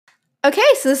Okay,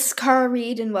 so this is Cara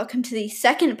Reed, and welcome to the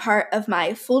second part of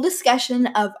my full discussion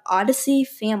of Odyssey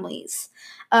families.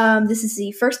 This is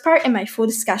the first part in my full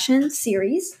discussion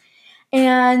series,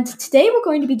 and today we're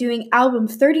going to be doing album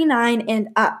 39 and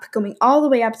up, going all the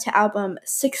way up to album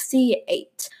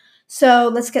 68. So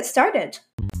let's get started.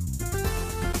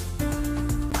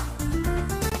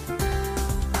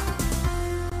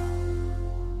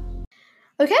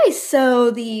 Okay,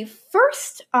 so the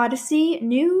first Odyssey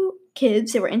new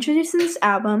kids that were introduced in this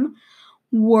album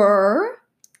were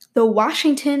the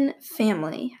Washington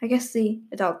family. I guess the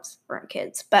adults weren't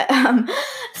kids, but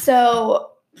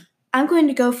so I'm going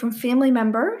to go from family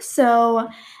member. So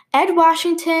Ed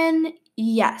Washington,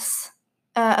 yes.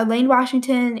 Elaine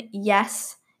Washington,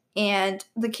 yes. And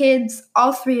the kids,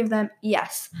 all three of them,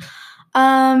 yes.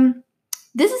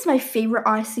 This is my favorite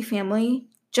Odyssey family.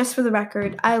 Just for the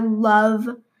record, I love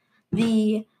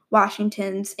the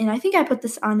Washingtons, and I think I put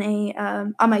this on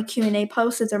my Q&A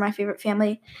post as they're my favorite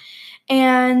family.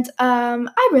 And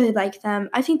I really like them.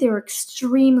 I think they were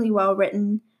extremely well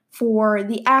written.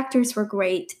 The actors were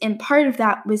great, and part of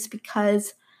that was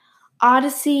because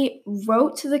Odyssey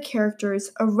wrote to the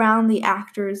characters around the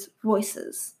actors'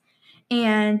 voices.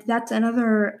 And that's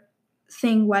another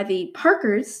thing why the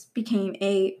Parkers became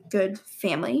a good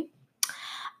family.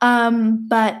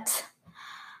 But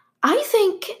I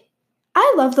think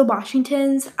I love the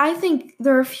Washingtons. I think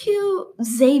there are a few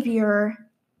Xavier.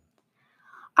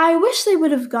 I wish they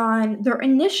would have gone. Their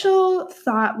initial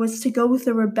thought was to go with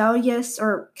a rebellious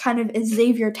or kind of a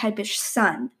Xavier type-ish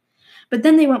son, but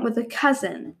then they went with a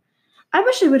cousin. I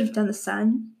wish they would have done the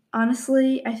son.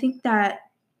 Honestly, I think that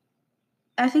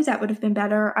would have been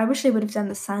better. I wish they would have done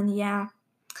the son. Yeah,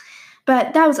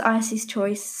 but that was Odyssey's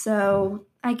choice, so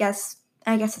I guess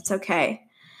it's okay.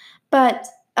 But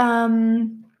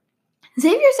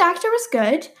Xavier's actor was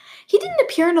good. He didn't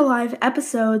appear in a lot of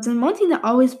episodes, and one thing that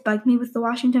always bugged me with the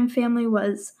Washington family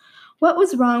was what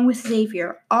was wrong with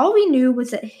Xavier. All we knew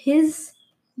was that his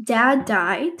dad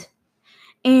died,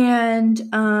 and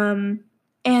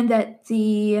that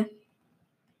the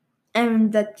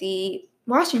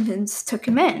Washingtons took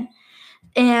him in.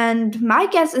 And my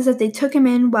guess is that they took him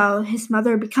in while his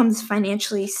mother becomes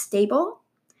financially stable.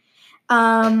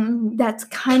 That's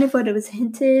kind of what it was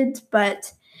hinted,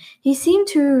 but he seemed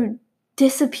to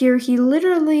disappear. In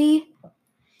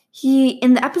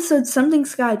the episode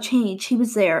Something's Gotta Change, he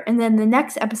was there. And then the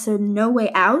next episode, No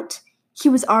Way Out, he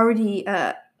was already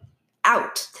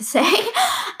out, to say.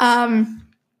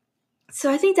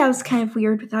 So I think that was kind of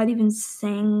weird without even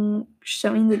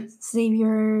showing that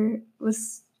Xavier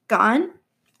was gone.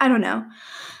 I don't know.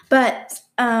 But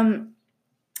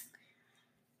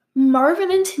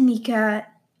Marvin and Tanika,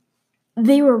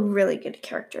 they were really good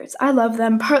characters. I love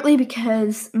them, partly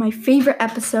because my favorite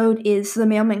episode is The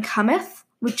Mailman Cometh,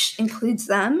 which includes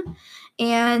them.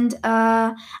 And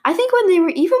I think when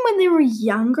they were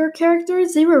younger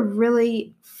characters, they were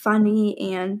really funny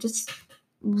and just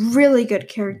really good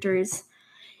characters.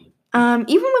 Even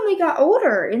when they got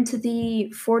older into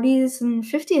the 40s and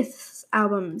 50s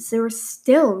albums, they were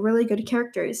still really good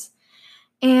characters.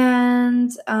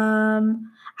 And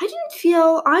I didn't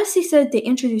feel, Odyssey said they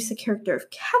introduced the character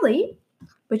of Kelly,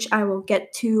 which I will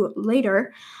get to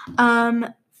later,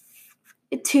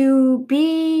 to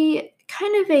be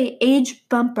kind of a age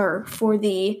bumper for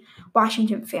the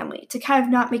Washington family, to kind of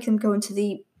not make them go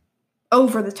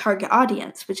over the target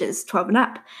audience, which is 12 and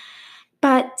up.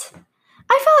 But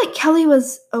I felt like Kelly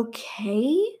was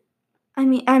okay. I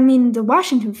mean, the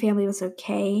Washington family was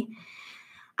okay.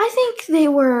 I think they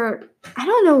were, I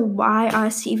don't know why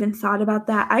Odyssey even thought about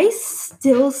that. I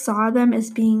still saw them as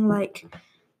being like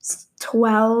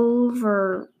 12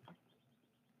 or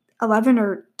 11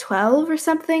 or 12 or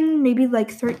something, maybe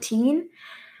like 13,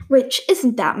 which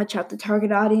isn't that much out the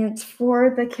target audience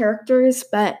for the characters,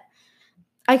 but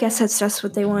I guess that's just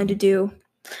what they wanted to do.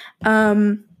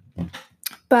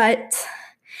 But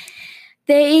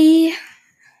they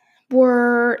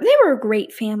were a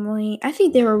great family. I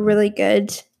think they were really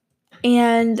good.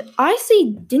 And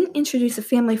Odyssey didn't introduce a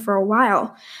family for a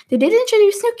while. They did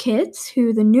introduce new kids,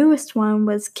 who the newest one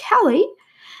was Kelly,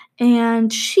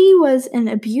 and she was an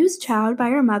abused child by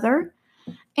her mother.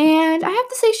 And I have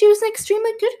to say she was an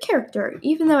extremely good character,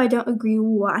 even though I don't agree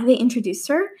why they introduced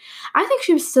her. I think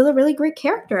she was still a really great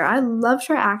character. I loved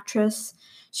her actress.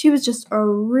 She was just a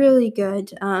really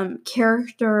good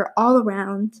character all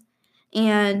around.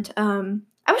 And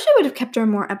I wish I would have kept her in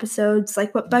more episodes.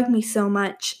 Like, what bugged me so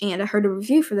much, and I heard a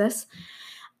review for this,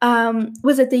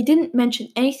 was that they didn't mention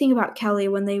anything about Kelly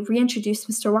when they reintroduced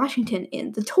Mr. Washington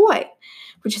in The Toy,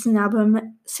 which is in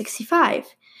album 65.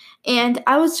 And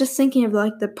I was just thinking of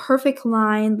like the perfect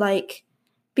line, like,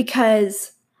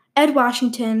 because Ed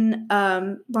Washington,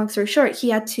 long story short, he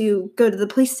had to go to the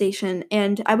police station,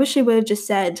 and I wish they would have just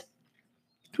said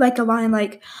like a line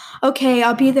like, okay,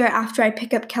 I'll be there after I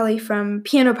pick up Kelly from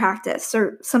piano practice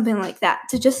or something like that,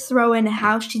 to just throw in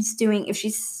how she's doing if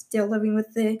she's still living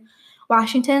with the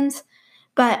Washingtons.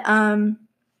 But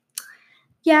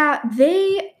yeah,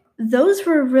 those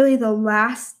were really the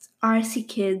last Odyssey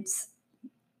kids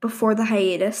before the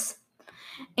hiatus.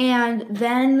 And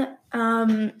then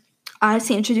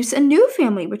Odyssey introduced a new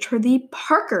family, which were the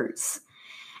Parkers.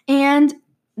 And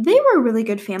they were a really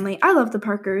good family. I love the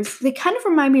Parkers. They kind of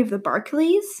remind me of the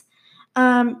Barclays,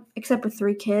 except with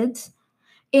 3 kids.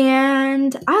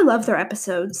 And I love their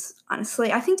episodes,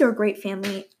 honestly. I think they're a great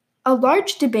family. A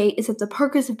large debate is that the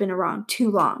Parkers have been around too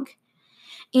long.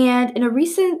 And in a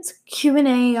recent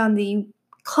Q&A on the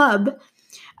club,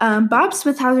 Bob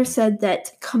Smithhauser said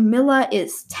that Camilla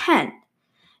is 10.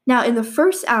 Now, in the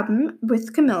first album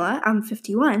with Camilla, album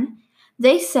 51,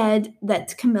 they said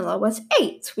that Camilla was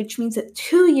 8, which means that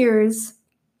 2 years,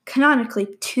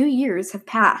 canonically 2 years, have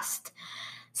passed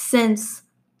since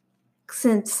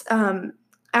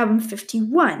album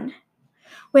 51,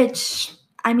 which,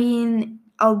 I mean,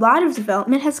 a lot of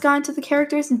development has gone to the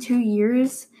characters in 2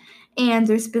 years, and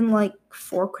there's been like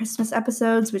 4 Christmas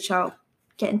episodes, which I'll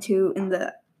get into in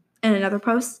another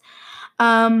post.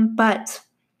 But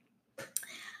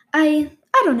I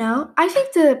don't know. I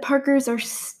think the Parkers are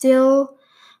still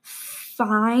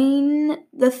fine.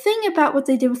 The thing about what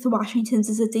they did with the Washingtons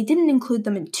is that they didn't include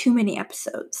them in too many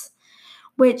episodes,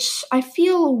 which I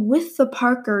feel with the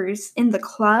Parkers in the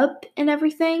club and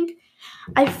everything,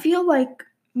 I feel like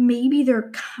maybe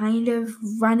they're kind of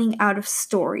running out of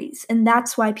stories, and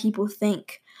that's why people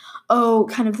think, oh,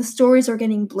 kind of the stories are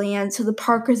getting bland, so the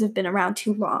Parkers have been around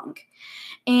too long.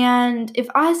 And if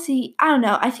I don't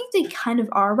know, I think they kind of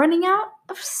are running out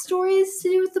of stories to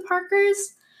do with the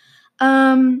Parkers.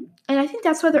 And I think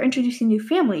that's why they're introducing new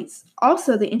families.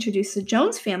 Also, they introduced the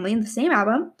Jones family in the same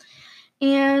album.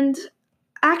 And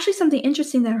actually, something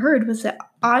interesting that I heard was that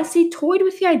Odyssey toyed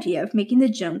with the idea of making the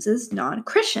Joneses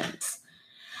non-Christians.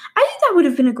 I think that would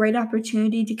have been a great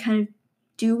opportunity to kind of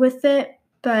do with it,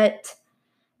 but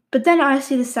then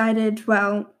Odyssey decided,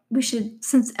 well, we should,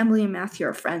 since Emily and Matthew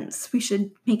are friends, we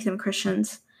should make them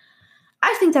Christians.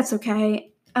 I think that's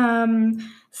okay.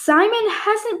 Simon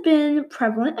hasn't been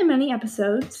prevalent in many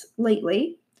episodes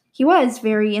lately. He was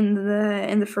very in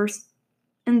the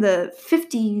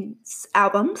 50s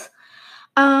albums.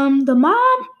 The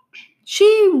mom,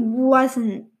 she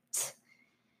wasn't,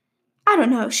 I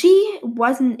don't know, she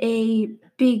wasn't a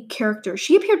big character.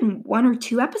 She appeared in 1 or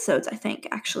 2 episodes, I think,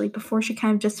 actually, before she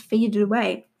kind of just faded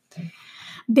away.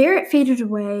 Barrett faded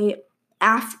away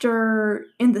after,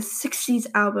 in the 60s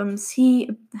albums,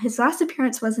 his last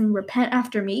appearance was in Repent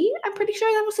After Me. I'm pretty sure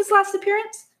that was his last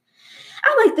appearance.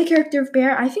 I like the character of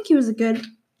Barrett. I think he was a good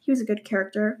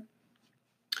character.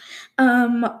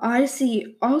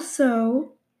 Odyssey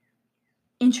also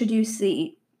introduced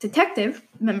the detective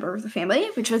member of the family,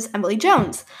 which was Emily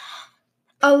Jones.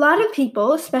 A lot of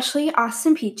people, especially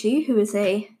Austin Peachy, who is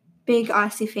a big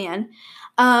Odyssey fan,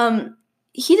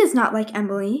 he does not like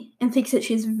Emily and thinks that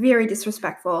she's very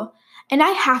disrespectful. And I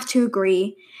have to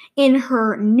agree. In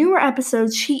her newer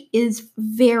episodes, she is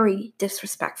very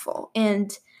disrespectful.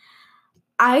 And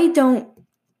I don't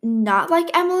not like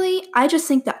Emily. I just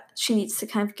think that she needs to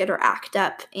kind of get her act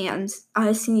up, and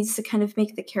Odyssey needs to kind of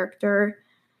make the character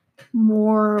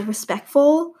more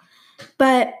respectful.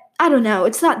 But I don't know.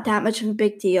 It's not that much of a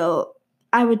big deal.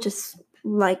 I would just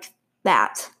like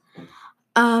that.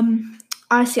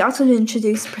 Odyssey also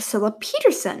introduced Priscilla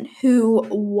Peterson, who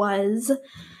was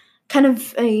kind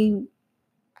of a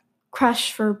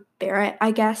crush for Barrett,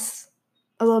 I guess,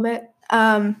 a little bit.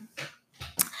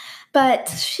 But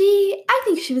I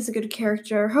think she was a good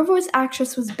character. Her voice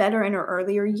actress was better in her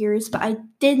earlier years, but I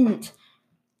didn't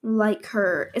like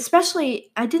her.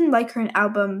 Especially, I didn't like her in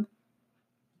album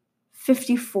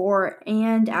 54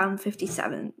 and album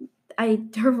 57.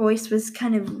 Her voice was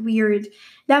kind of weird.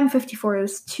 In album 54, it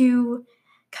was too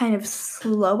kind of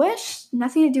slowish.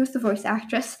 Nothing to do with the voice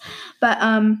actress, but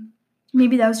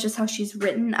maybe that was just how she's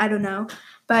written. I don't know.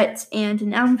 And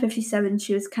in album 57,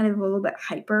 she was kind of a little bit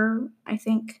hyper, I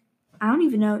think. I don't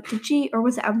even know. Did she, or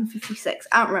was it album 56?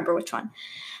 I don't remember which one.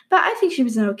 But I think she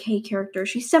was an okay character.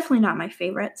 She's definitely not my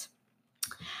favorite.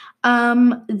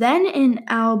 Then in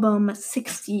album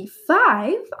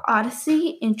 65,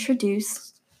 Odyssey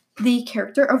introduced the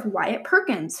character of Wyatt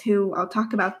Perkins, who I'll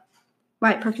talk about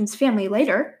Wyatt Perkins' family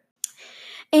later.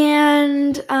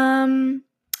 And I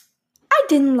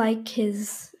didn't like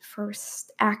his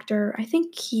first actor. I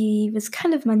think he was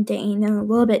kind of mundane and a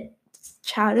little bit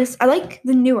childish. I like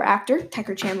the newer actor,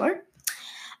 Tucker Chandler.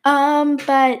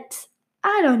 But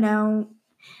I don't know.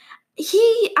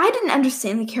 I didn't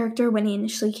understand the character when he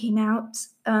initially came out.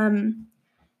 And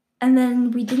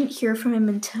then we didn't hear from him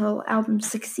until album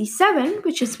 67,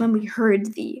 which is when we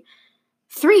heard the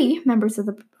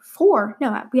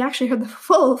we actually heard the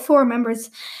full 4 members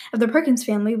of the Perkins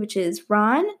family, which is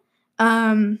Ron.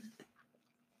 I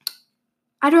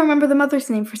don't remember the mother's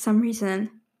name for some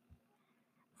reason.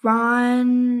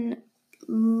 Ron,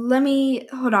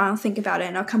 hold on, I'll think about it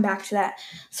and I'll come back to that.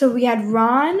 So we had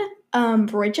Ron,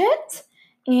 Bridget,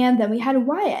 and then we had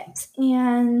Wyatt.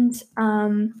 And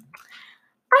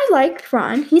I liked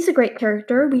Ron. He's a great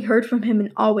character. We heard from him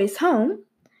in Always Home.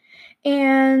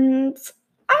 And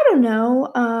I don't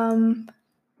know. I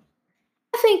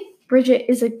think Bridget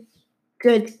is a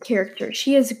good character.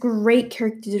 She has great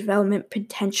character development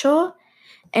potential.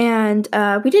 And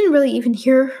we didn't really even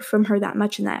hear from her that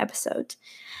much in that episode.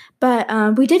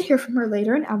 But we did hear from her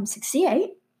later in album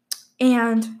 68.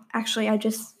 And actually, I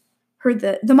just heard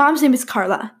the mom's name is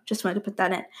Carla. Just wanted to put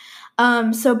that in.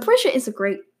 So Bridget is a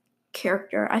great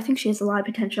character. I think she has a lot of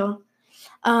potential.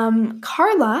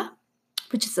 Carla,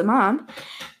 which is the mom,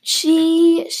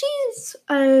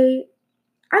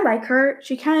 I like her.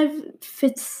 She kind of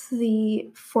fits the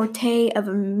forte of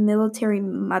a military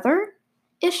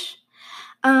mother-ish.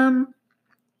 And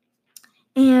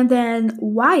then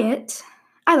Wyatt,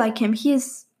 I like him.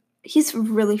 He's a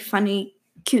really funny,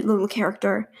 cute little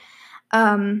character.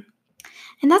 And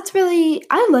that's really,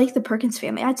 I like the Perkins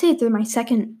family. I'd say they're my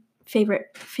second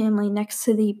favorite family next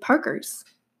to the Parkers.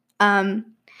 They're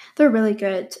really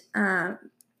good.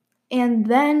 And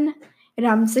then in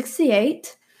album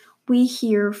 68, we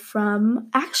hear from,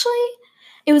 actually,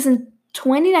 it was in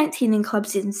 2019 in Club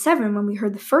Season 7 when we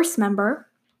heard the first member,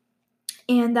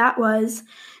 and that was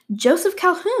Joseph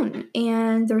Calhoun.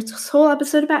 And there's this whole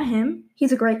episode about him.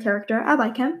 He's a great character. I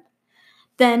like him.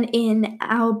 Then in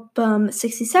album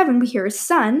 67, we hear his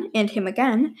son, and him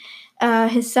again.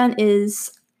 His son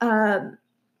is Cooper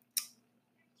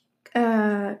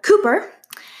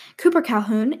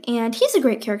Calhoun, and he's a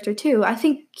great character too. I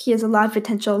think he has a lot of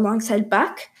potential alongside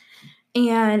Buck,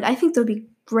 and I think they'll be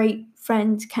great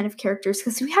friend kind of characters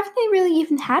because we haven't really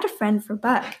even had a friend for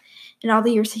Buck in all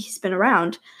the years that he's been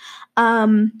around.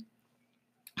 And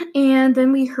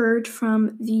then we heard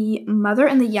from the mother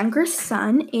and the younger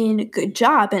son in Good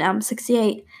Job in album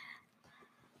 68.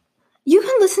 You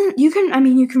can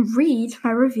read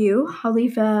my review. I'll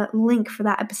leave a link for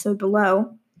that episode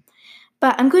below.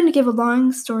 But I'm going to give a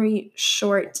long story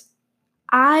short.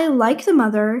 I like the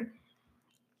mother.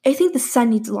 I think the son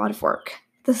needs a lot of work,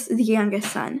 the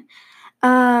youngest son.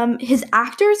 His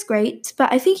actor is great,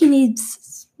 but I think he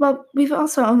needs, we've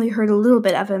also only heard a little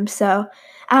bit of him, so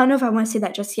I don't know if I want to say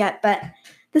that just yet, but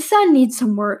the son needs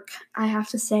some work, I have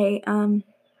to say. And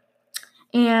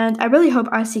I really hope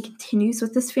Odyssey continues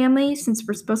with this family since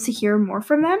we're supposed to hear more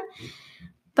from them.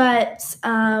 But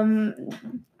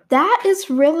that's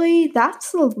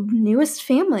the newest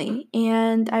family,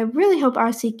 and I really hope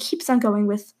Odyssey keeps on going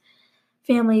with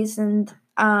families, and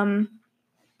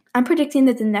I'm predicting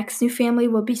that the next new family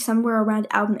will be somewhere around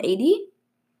album 80.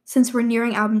 Since we're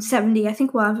nearing album 70, I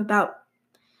think we'll have about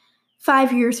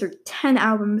 5 years or 10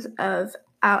 albums of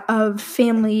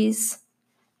families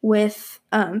with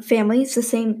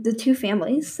the two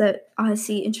families that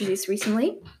Odyssey introduced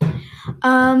recently.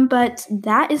 But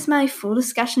that is my full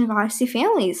discussion of Odyssey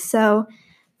families. So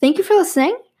thank you for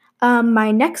listening.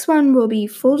 My next one will be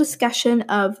full discussion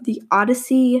of the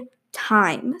Odyssey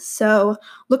time. So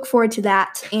look forward to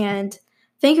that. And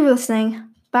thank you for listening.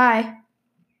 Bye.